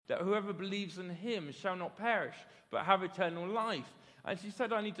that whoever believes in him shall not perish, but have eternal life. And she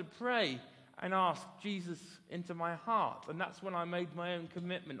said I need to pray and ask Jesus into my heart. And that's when I made my own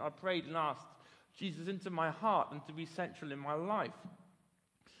commitment. I prayed and asked Jesus into my heart and to be central in my life.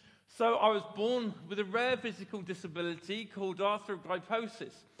 So I was born with a rare physical disability called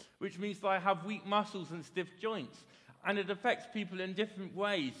arthrogryposis, which means that I have weak muscles and stiff joints. And it affects people in different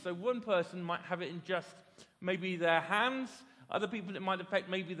ways. So one person might have it in just maybe their hands. Other people it might affect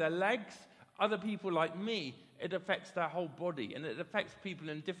maybe their legs. Other people like me, it affects their whole body. And it affects people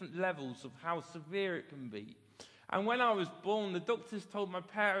in different levels of how severe it can be. And when I was born, the doctors told my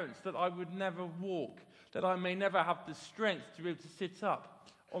parents that I would never walk, that I may never have the strength to be able to sit up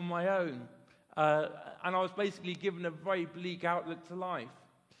on my own. And I was basically given a very bleak outlook to life.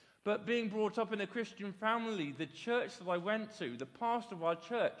 But being brought up in a Christian family, the church that I went to, the pastor of our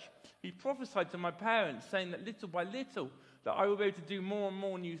church, he prophesied to my parents, saying that little by little, that I will be able to do more and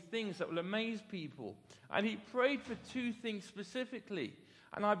more new things that will amaze people. And he prayed for two things specifically.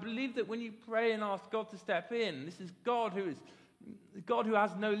 And I believe that when you pray and ask God to step in, this is God who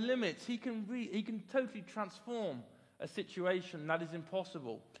has no limits. He can totally transform a situation that is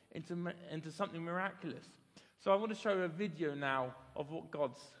impossible into something miraculous. So I want to show a video now of what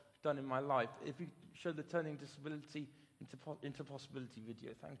God's done in my life. If you show the turning disability into possibility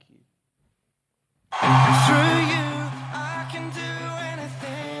video, thank you. Through you, I can do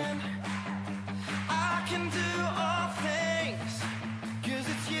anything. I can do all things. 'Cause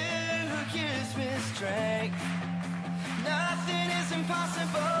it's you who gives me strength. Nothing is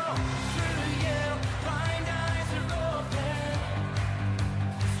impossible. Through you, blind eyes are open.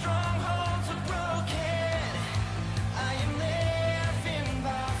 Strongholds are broken. I am living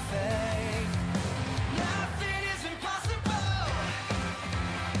by faith. Nothing is impossible.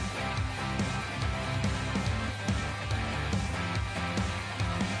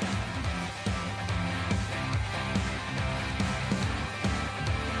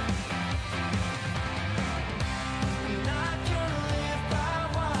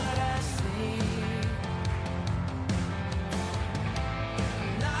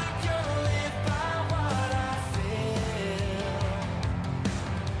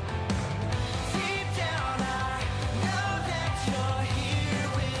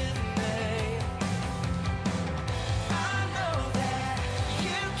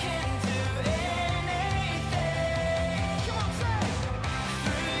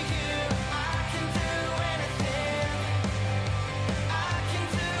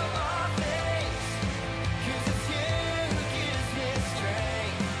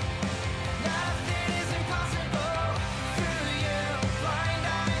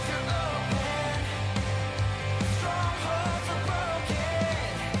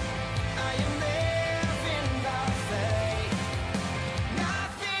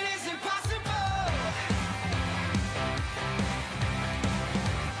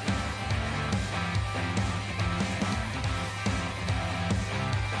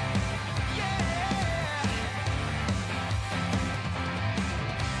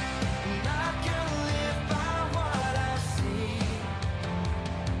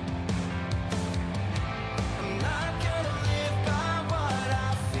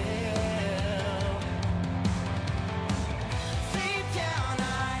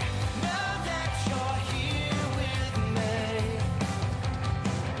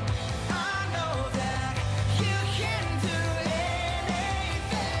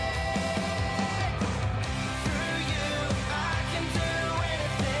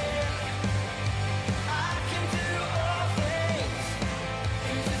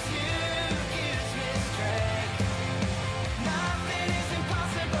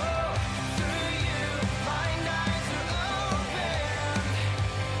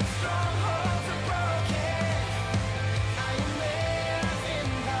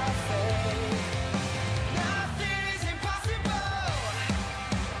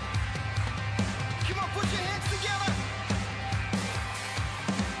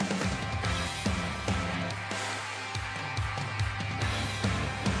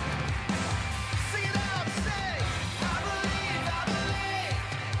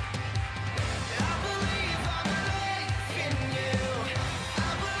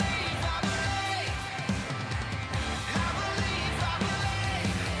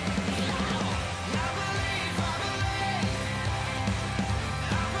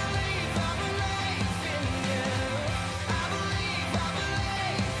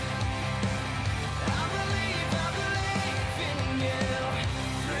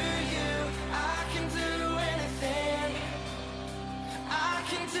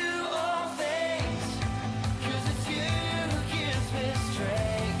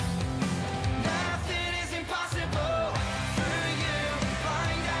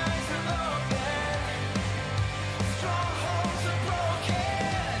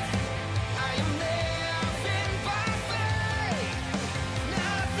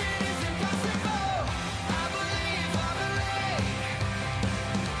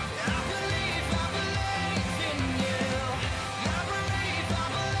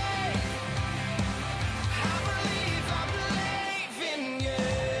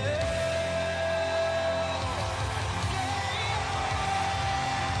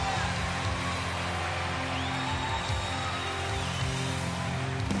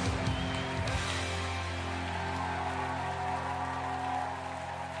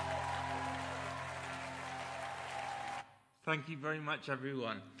 Thank you very much,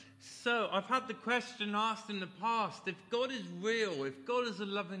 everyone. So, I've had the question asked in the past, if God is real, if God is a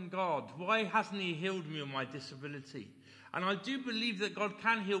loving God, why hasn't he healed me of my disability? And I do believe that God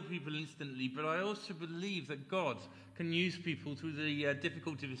can heal people instantly, but I also believe that God can use people through the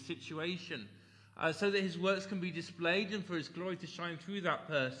difficulty of a situation so that his works can be displayed and for his glory to shine through that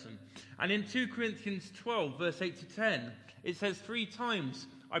person. And in 2 Corinthians 12, verse 8 to 10, it says, 3 times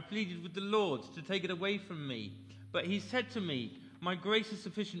I pleaded with the Lord to take it away from me. But he said to me, my grace is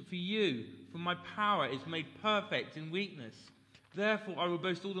sufficient for you, for my power is made perfect in weakness. Therefore I will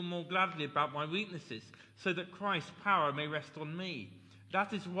boast all the more gladly about my weaknesses, so that Christ's power may rest on me.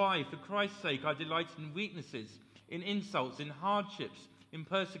 That is why, for Christ's sake, I delight in weaknesses, in insults, in hardships, in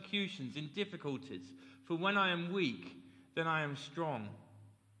persecutions, in difficulties. For when I am weak, then I am strong.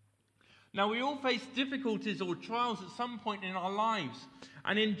 Now, we all face difficulties or trials at some point in our lives.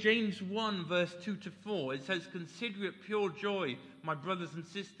 And in James 1, verse 2 to 4, it says, consider it pure joy, my brothers and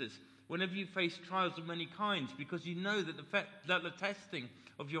sisters, whenever you face trials of many kinds, because you know that the testing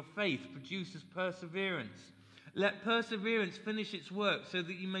of your faith produces perseverance. Let perseverance finish its work so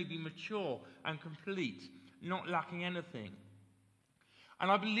that you may be mature and complete, not lacking anything. And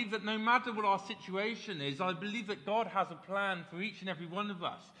I believe that no matter what our situation is, I believe that God has a plan for each and every one of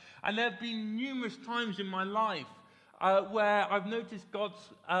us. And there have been numerous times in my life where I've noticed God's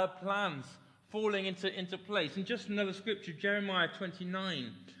plans falling into place. And just another scripture, Jeremiah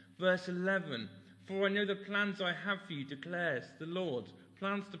 29, verse 11. For I know the plans I have for you, declares the Lord.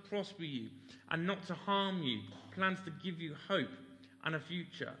 Plans to prosper you and not to harm you. Plans to give you hope and a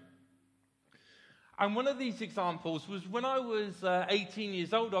future. And one of these examples was when I was 18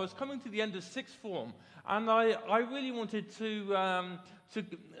 years old. I was coming to the end of sixth form, and I really wanted to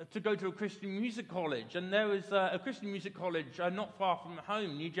go to a Christian music college. And there was a Christian music college not far from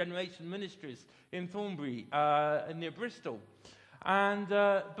home, New Generation Ministries in Thornbury, near Bristol. And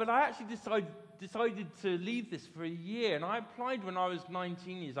but I actually decided to leave this for a year, and I applied when I was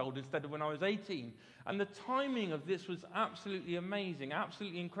 19 years old instead of when I was 18. And the timing of this was absolutely amazing,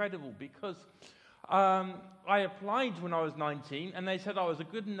 absolutely incredible, because I applied when I was 19, and they said I was a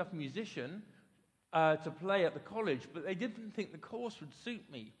good enough musician to play at the college, but they didn't think the course would suit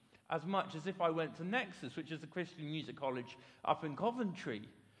me as much as if I went to Nexus, which is a Christian music college up in Coventry.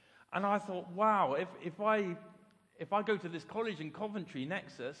 And I thought, wow, if I go to this college in Coventry,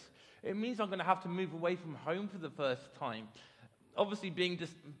 Nexus, it means I'm going to have to move away from home for the first time. Obviously,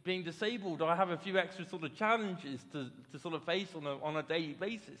 being disabled, I have a few extra sort of challenges to sort of face on a daily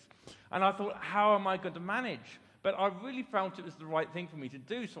basis. And I thought, how am I going to manage? But I really felt it was the right thing for me to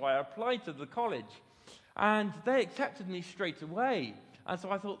do, so I applied to the college. And they accepted me straight away. And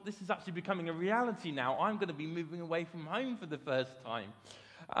so I thought, this is actually becoming a reality now. I'm going to be moving away from home for the first time.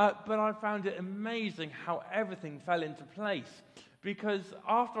 But I found it amazing how everything fell into place. Because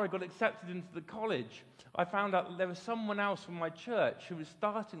after I got accepted into the college, I found out that there was someone else from my church who was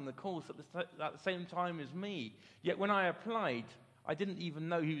starting the course at the same time as me. Yet when I applied, I didn't even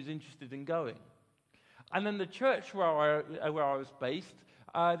know he was interested in going. And then the church where I was based,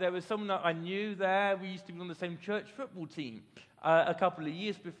 there was someone that I knew there. We used to be on the same church football team a couple of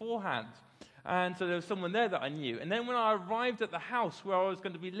years beforehand. And so there was someone there that I knew. And then when I arrived at the house where I was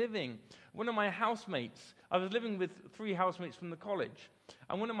going to be living, one of my housemates, I was living with 3 housemates from the college,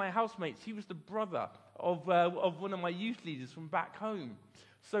 and one of my housemates, he was the brother of one of my youth leaders from back home.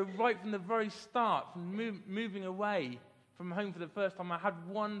 So right from the very start, from moving away from home for the first time, I had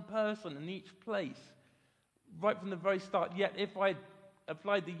one person in each place, right from the very start. Yet if I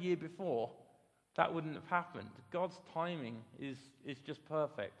applied the year before, that wouldn't have happened. God's timing is just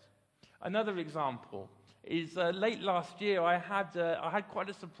perfect. Another example is late last year, I had quite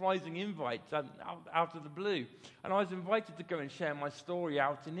a surprising invite out of the blue. And I was invited to go and share my story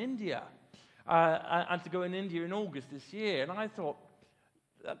out in India, and to go in India in August this year. And I thought,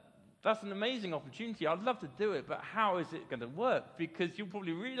 that's an amazing opportunity. I'd love to do it, but how is it going to work? Because you'll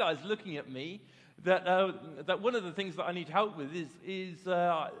probably realize, looking at me, that one of the things that I need help with is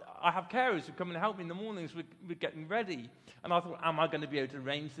I have carers who come and help me in the mornings with getting ready. And I thought, am I going to be able to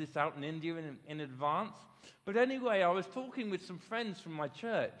arrange this out in India in advance? But anyway, I was talking with some friends from my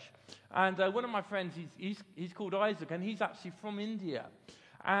church. And one of my friends, he's called Isaac, and he's actually from India.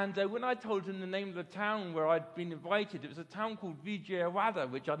 And when I told him the name of the town where I'd been invited, it was a town called Vijayawada,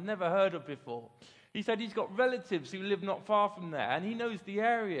 which I'd never heard of before. He said he's got relatives who live not far from there, and he knows the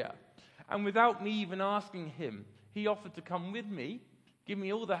area. And without me even asking him, he offered to come with me, give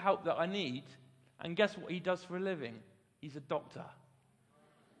me all the help that I need, and guess what he does for a living? He's a doctor.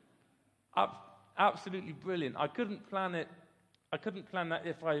 Absolutely brilliant. I couldn't plan it I couldn't plan that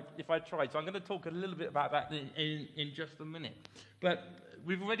if I tried. So I'm going to talk a little bit about that in just a minute. But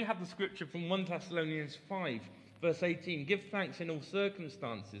we've already had the scripture from 1 Thessalonians 5, verse 18. Give thanks in all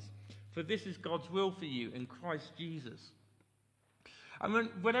circumstances, for this is God's will for you in Christ Jesus. And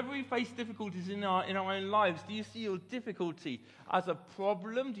whenever we face difficulties in our own lives, do you see your difficulty as a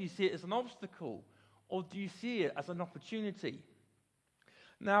problem? Do you see it as an obstacle? Or do you see it as an opportunity?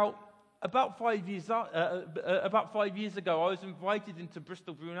 Now, about 5 years ago, I was invited into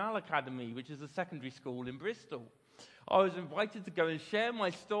Bristol Brunel Academy, which is a secondary school in Bristol. I was invited to go and share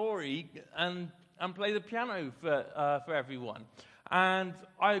my story and play the piano for everyone. And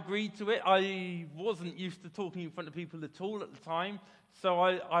I agreed to it. I wasn't used to talking in front of people at all at the time, so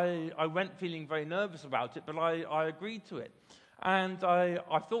I went feeling very nervous about it, but I agreed to it. And I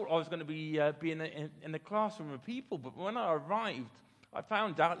thought I was going to be in a classroom of people, but when I arrived, I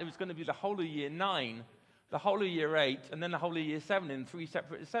found out it was going to be the whole of Year 9, the whole of Year 8, and then the whole of Year 7 in 3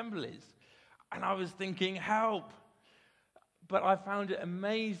 separate assemblies. And I was thinking, help! But I found it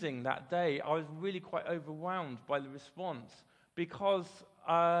amazing that day. I was really quite overwhelmed by the response because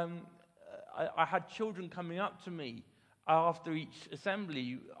I had children coming up to me after each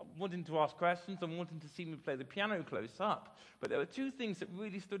assembly wanting to ask questions and wanting to see me play the piano close up. But there were two things that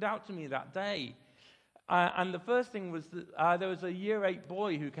really stood out to me that day. And the first thing was that there was a Year 8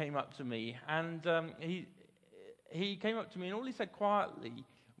 boy who came up to me, and he came up to me, and all he said quietly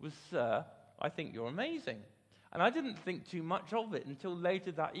was, "Sir, I think you're amazing." And I didn't think too much of it until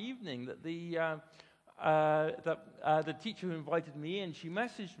later that evening that the teacher who invited me in, she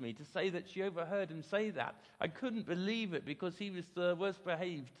messaged me to say that she overheard him say that. I couldn't believe it because he was the worst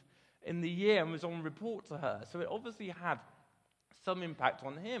behaved in the year and was on report to her. So it obviously had some impact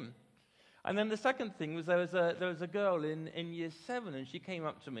on him. And then the second thing was there was a girl in Year 7, and she came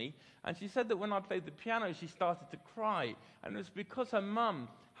up to me, and she said that when I played the piano, she started to cry. And it was because her mum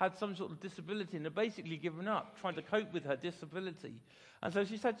had some sort of disability and had basically given up trying to cope with her disability. And so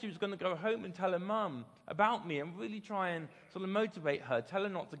she said she was going to go home and tell her mum about me and really try and sort of motivate her, tell her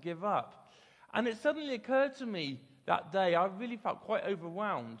not to give up. And it suddenly occurred to me that day, I really felt quite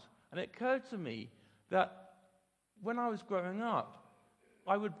overwhelmed, and it occurred to me that when I was growing up,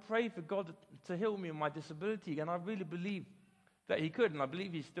 I would pray for God to heal me of my disability, and I really believe that He could, and I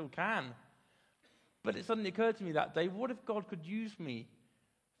believe He still can. But it suddenly occurred to me that day, what if God could use me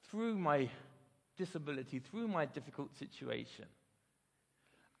through my disability, through my difficult situation?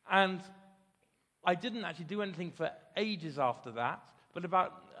 And I didn't actually do anything for ages after that, but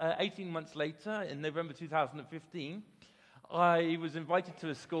about 18 months later, in November 2015, I was invited to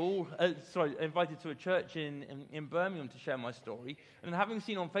invited to a church in Birmingham to share my story. And having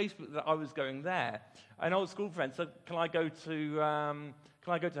seen on Facebook that I was going there, an old school friend said, "Can I go to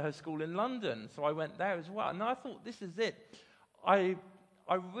her school in London?" So I went there as well. And I thought, this is it. I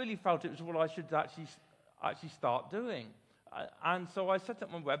really felt it was what I should actually start doing. And so I set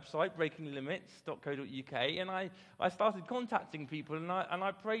up my website, breakinglimits.co.uk, and I started contacting people, and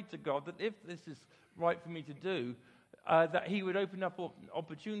I prayed to God that if this is right for me to do, that He would open up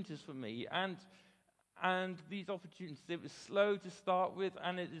opportunities for me. And these opportunities, it was slow to start with,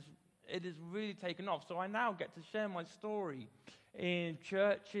 and it is really taken off. So I now get to share my story in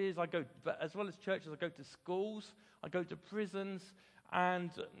churches. But as well as churches, I go to schools, I go to prisons,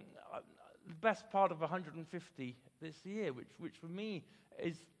 and the best part of 150 this year, which for me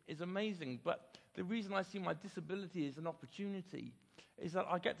is amazing. But the reason I see my disability as an opportunity is that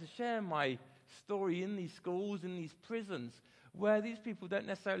I get to share my story in these schools, in these prisons, where these people don't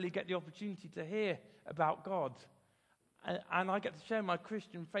necessarily get the opportunity to hear about God. And I get to share my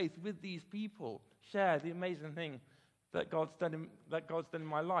Christian faith with these people, share the amazing thing that God's done in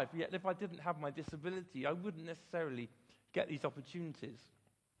my life. Yet if I didn't have my disability, I wouldn't necessarily get these opportunities.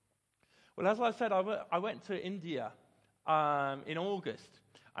 Well, as I said, I went to India in August,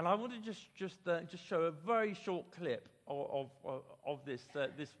 and I want to just show a very short clip of this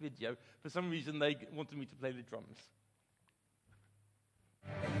video. For some reason, they wanted me to play the drums.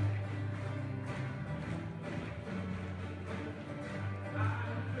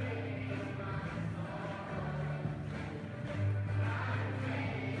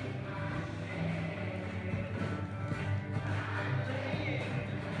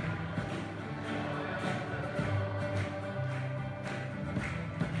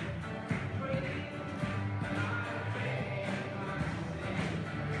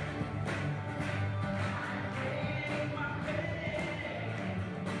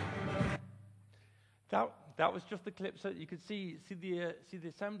 That was just the clip so that you could see the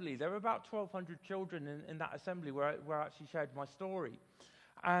assembly. There were about 1,200 children in that assembly where I actually shared my story.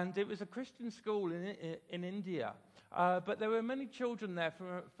 And it was a Christian school in India. But there were many children there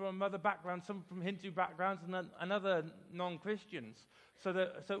from other backgrounds, some from Hindu backgrounds and other non-Christians. So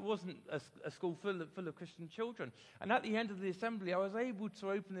it wasn't a school full of Christian children. And at the end of the assembly, I was able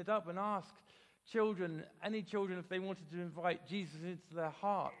to open it up and ask any children, if they wanted to invite Jesus into their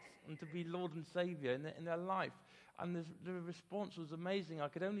hearts and to be Lord and Savior in their life. And the response was amazing. I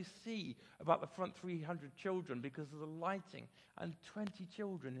could only see about the front 300 children because of the lighting. And 20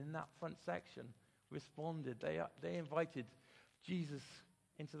 children in that front section responded. They invited Jesus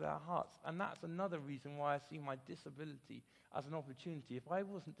into their hearts. And that's another reason why I see my disability as an opportunity. If I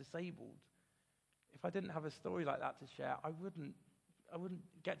wasn't disabled, if I didn't have a story like that to share, I wouldn't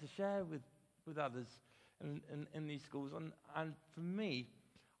get to share with others in these schools. And for me,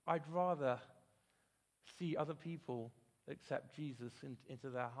 I'd rather see other people accept Jesus into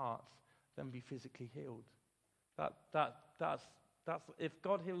their hearts than be physically healed. That's if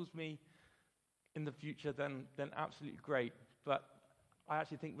God heals me in the future, then absolutely great. But I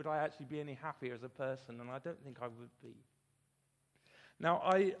actually think, would I actually be any happier as a person? And I don't think I would be. Now,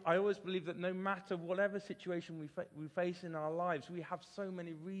 I always believe that no matter whatever situation we face in our lives, we have so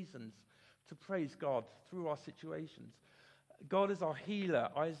many reasons to praise God through our situations. God is our healer.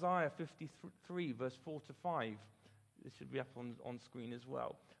 Isaiah 53, verse 4 to 5. This should be up on screen as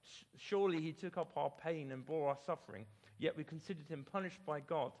well. Surely he took up our pain and bore our suffering, yet we considered him punished by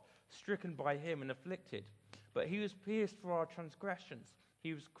God, stricken by him and afflicted. But he was pierced for our transgressions.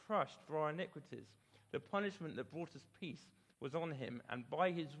 He was crushed for our iniquities. The punishment that brought us peace was on him, and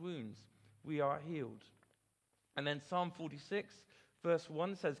by his wounds we are healed. And then Psalm 46, verse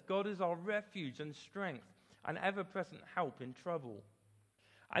 1 says, God is our refuge and strength, an ever-present help in trouble.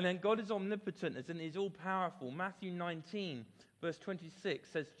 And then God is omnipotent, as in he's all-powerful. Matthew 19, verse 26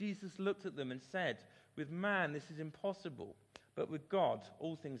 says, Jesus looked at them and said, with man this is impossible, but with God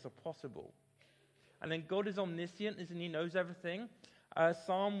all things are possible. And then God is omniscient, as in he knows everything.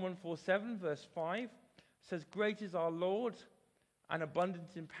 Psalm 147, verse 5 says, great is our Lord and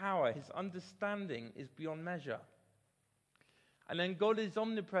abundant in power. His understanding is beyond measure. And then God is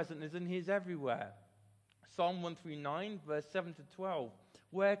omnipresent, as in he is everywhere. Psalm 139, verse 7 to 12.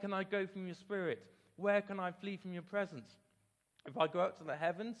 Where can I go from your spirit? Where can I flee from your presence? If I go up to the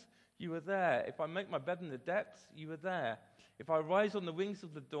heavens, you are there. If I make my bed in the depths, you are there. If I rise on the wings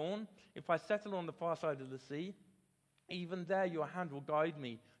of the dawn, if I settle on the far side of the sea, even there your hand will guide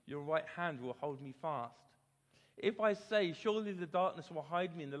me, your right hand will hold me fast. If I say, surely the darkness will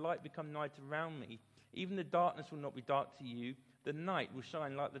hide me and the light become night around me, even the darkness will not be dark to you, the night will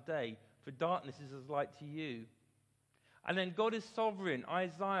shine like the day, for darkness is as light to you. And then God is sovereign.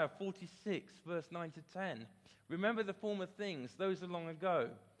 Isaiah 46, verse 9 to 10. Remember the former things, those are long ago.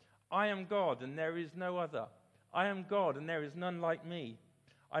 I am God, and there is no other. I am God, and there is none like me.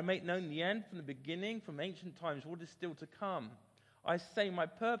 I make known the end from the beginning, from ancient times, what is still to come. I say, my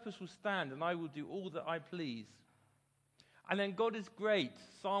purpose will stand, and I will do all that I please. And then God is great.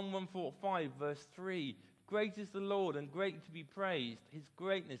 Psalm 145, verse 3. Great is the Lord, and greatly to be praised. His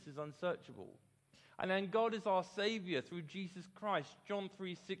greatness is unsearchable. And then God is our Savior through Jesus Christ. John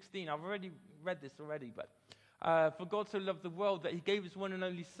 3:16. I've already read this already, but for God so loved the world that he gave his one and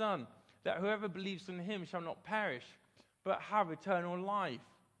only Son, that whoever believes in him shall not perish, but have eternal life.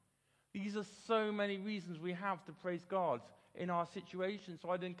 These are so many reasons we have to praise God in our situations.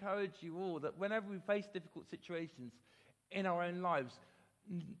 So I'd encourage you all that whenever we face difficult situations in our own lives,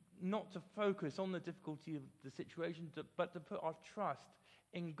 not to focus on the difficulty of the situation, but to put our trust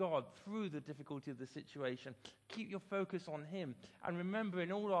in God through the difficulty of the situation. Keep your focus on him. And remember in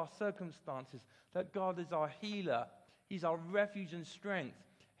all our circumstances that God is our healer. He's our refuge and strength.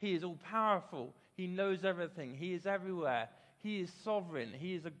 He is all-powerful. He knows everything. He is everywhere. He is sovereign.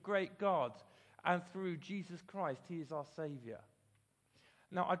 He is a great God. And through Jesus Christ, he is our Savior.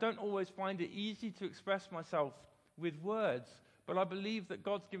 Now, I don't always find it easy to express myself with words, but I believe that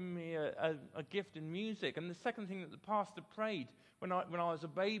God's given me a gift in music. And the second thing that the pastor prayed when I was a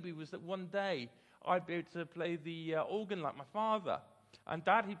baby was that one day I'd be able to play the organ like my father. And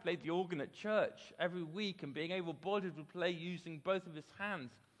Dad, he played the organ at church every week, and being able-bodied would play using both of his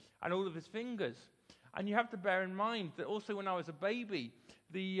hands and all of his fingers. And you have to bear in mind that also when I was a baby,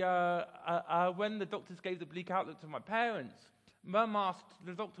 when the doctors gave the bleak outlook to my parents, Mum asked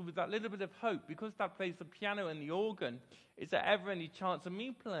the doctor with that little bit of hope, because Dad plays the piano and the organ, is there ever any chance of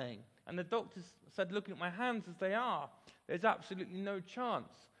me playing? And the doctors said, looking at my hands as they are, there's absolutely no chance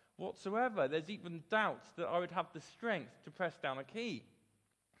whatsoever. There's even doubts that I would have the strength to press down a key.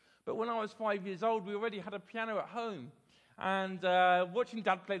 But when I was 5 years old, we already had a piano at home. And watching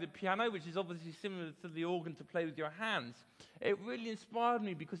Dad play the piano, which is obviously similar to the organ to play with your hands, it really inspired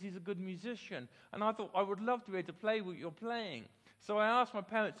me because he's a good musician. And I thought I would love to be able to play what you're playing. So I asked my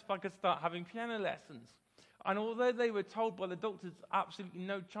parents if I could start having piano lessons. And although they were told by the doctors absolutely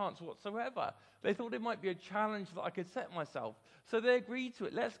no chance whatsoever, they thought it might be a challenge that I could set myself. So they agreed to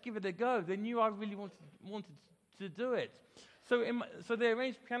it. Let's give it a go. They knew I really wanted to do it. So they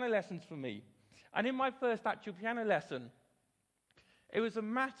arranged piano lessons for me. And in my first actual piano lesson, it was a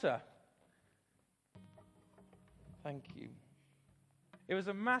matter. Thank you. It was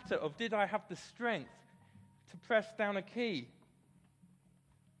a matter of, did I have the strength to press down a key?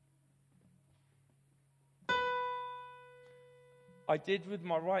 I did with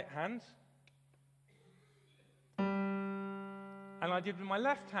my right hand, and I did with my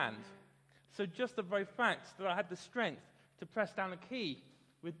left hand. So just the very fact that I had the strength to press down a key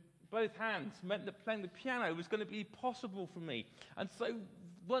with both hands meant that playing the piano was going to be possible for me. And so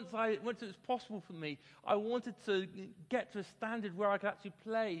once it was possible for me, I wanted to get to a standard where I could actually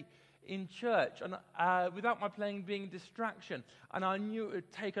play in church, and without my playing being a distraction. And I knew it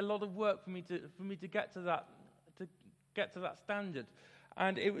would take a lot of work for me to get to that standard.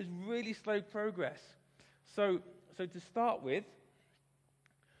 And it was really slow progress. So to start with,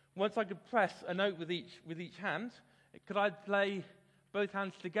 once I could press a note with each hand, could I play both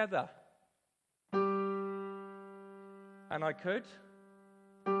hands together? And I could.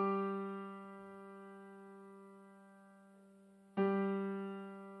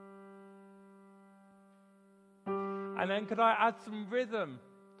 And then could I add some rhythm?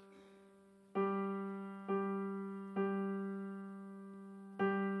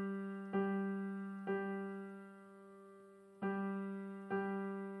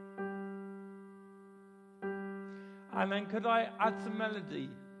 And then could I add some melody?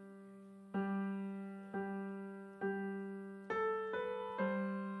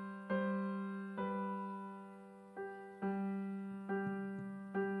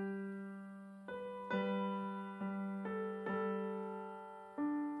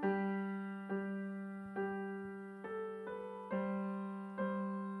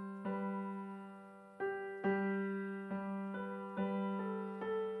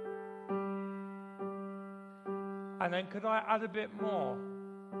 And then could I add a bit more?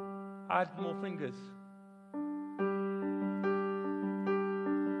 Add more fingers.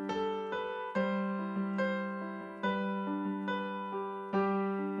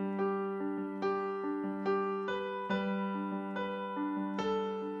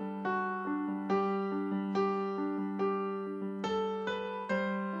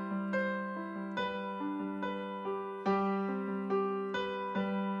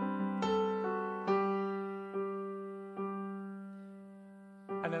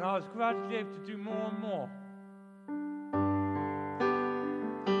 And then I was gradually able to do more and more.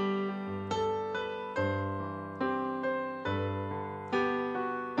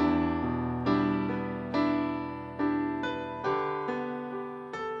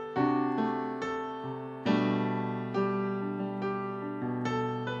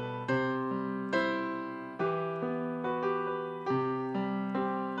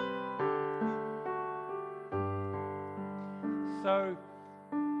 So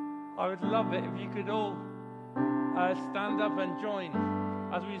I would love it if you could all stand up and join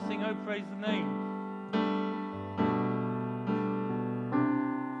as we sing, "Oh, Praise the Name."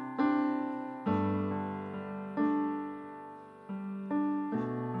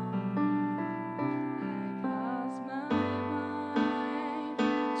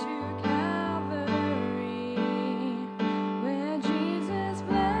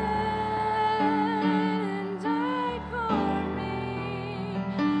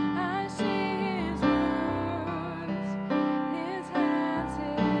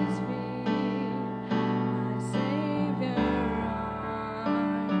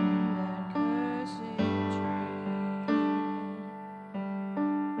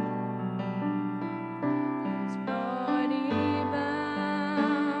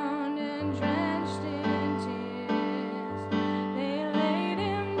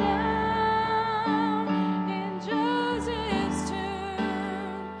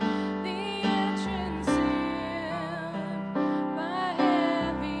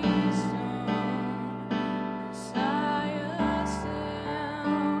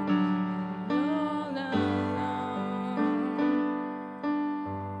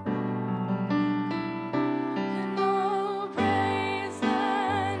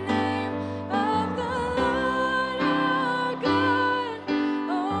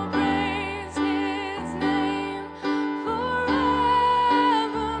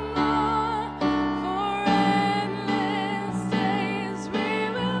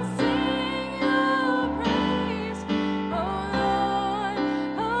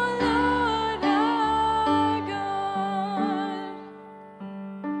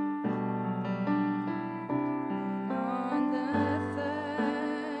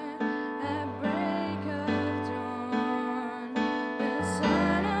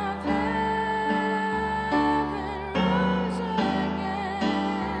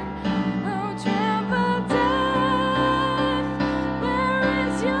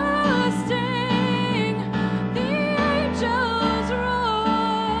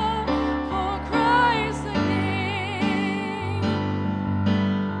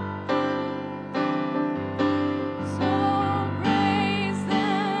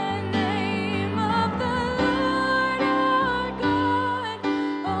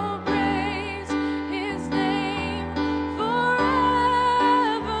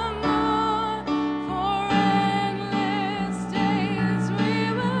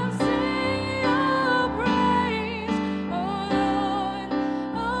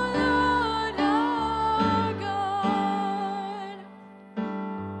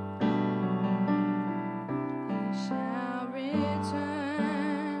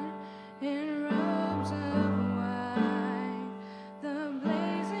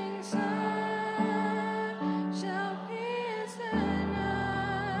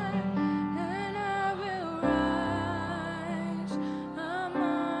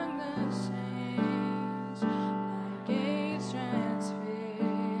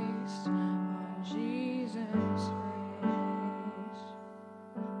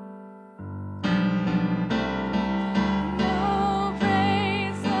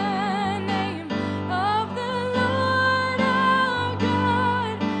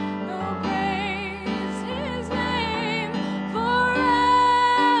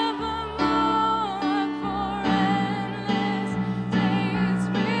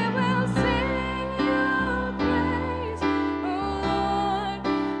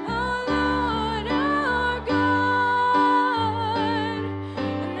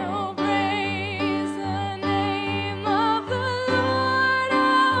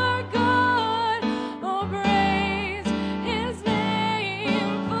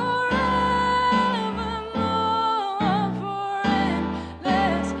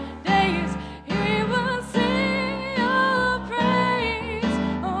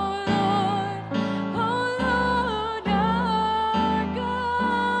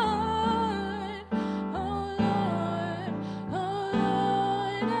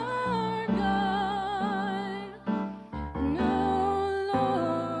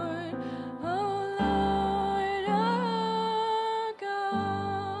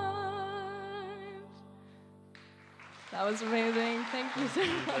 That was amazing. Thank you so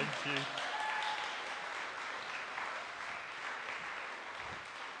much. Thank you.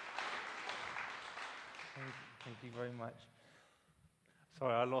 Thank you very much.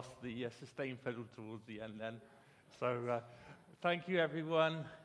 Sorry, I lost the sustain pedal towards the end then. So thank you, everyone.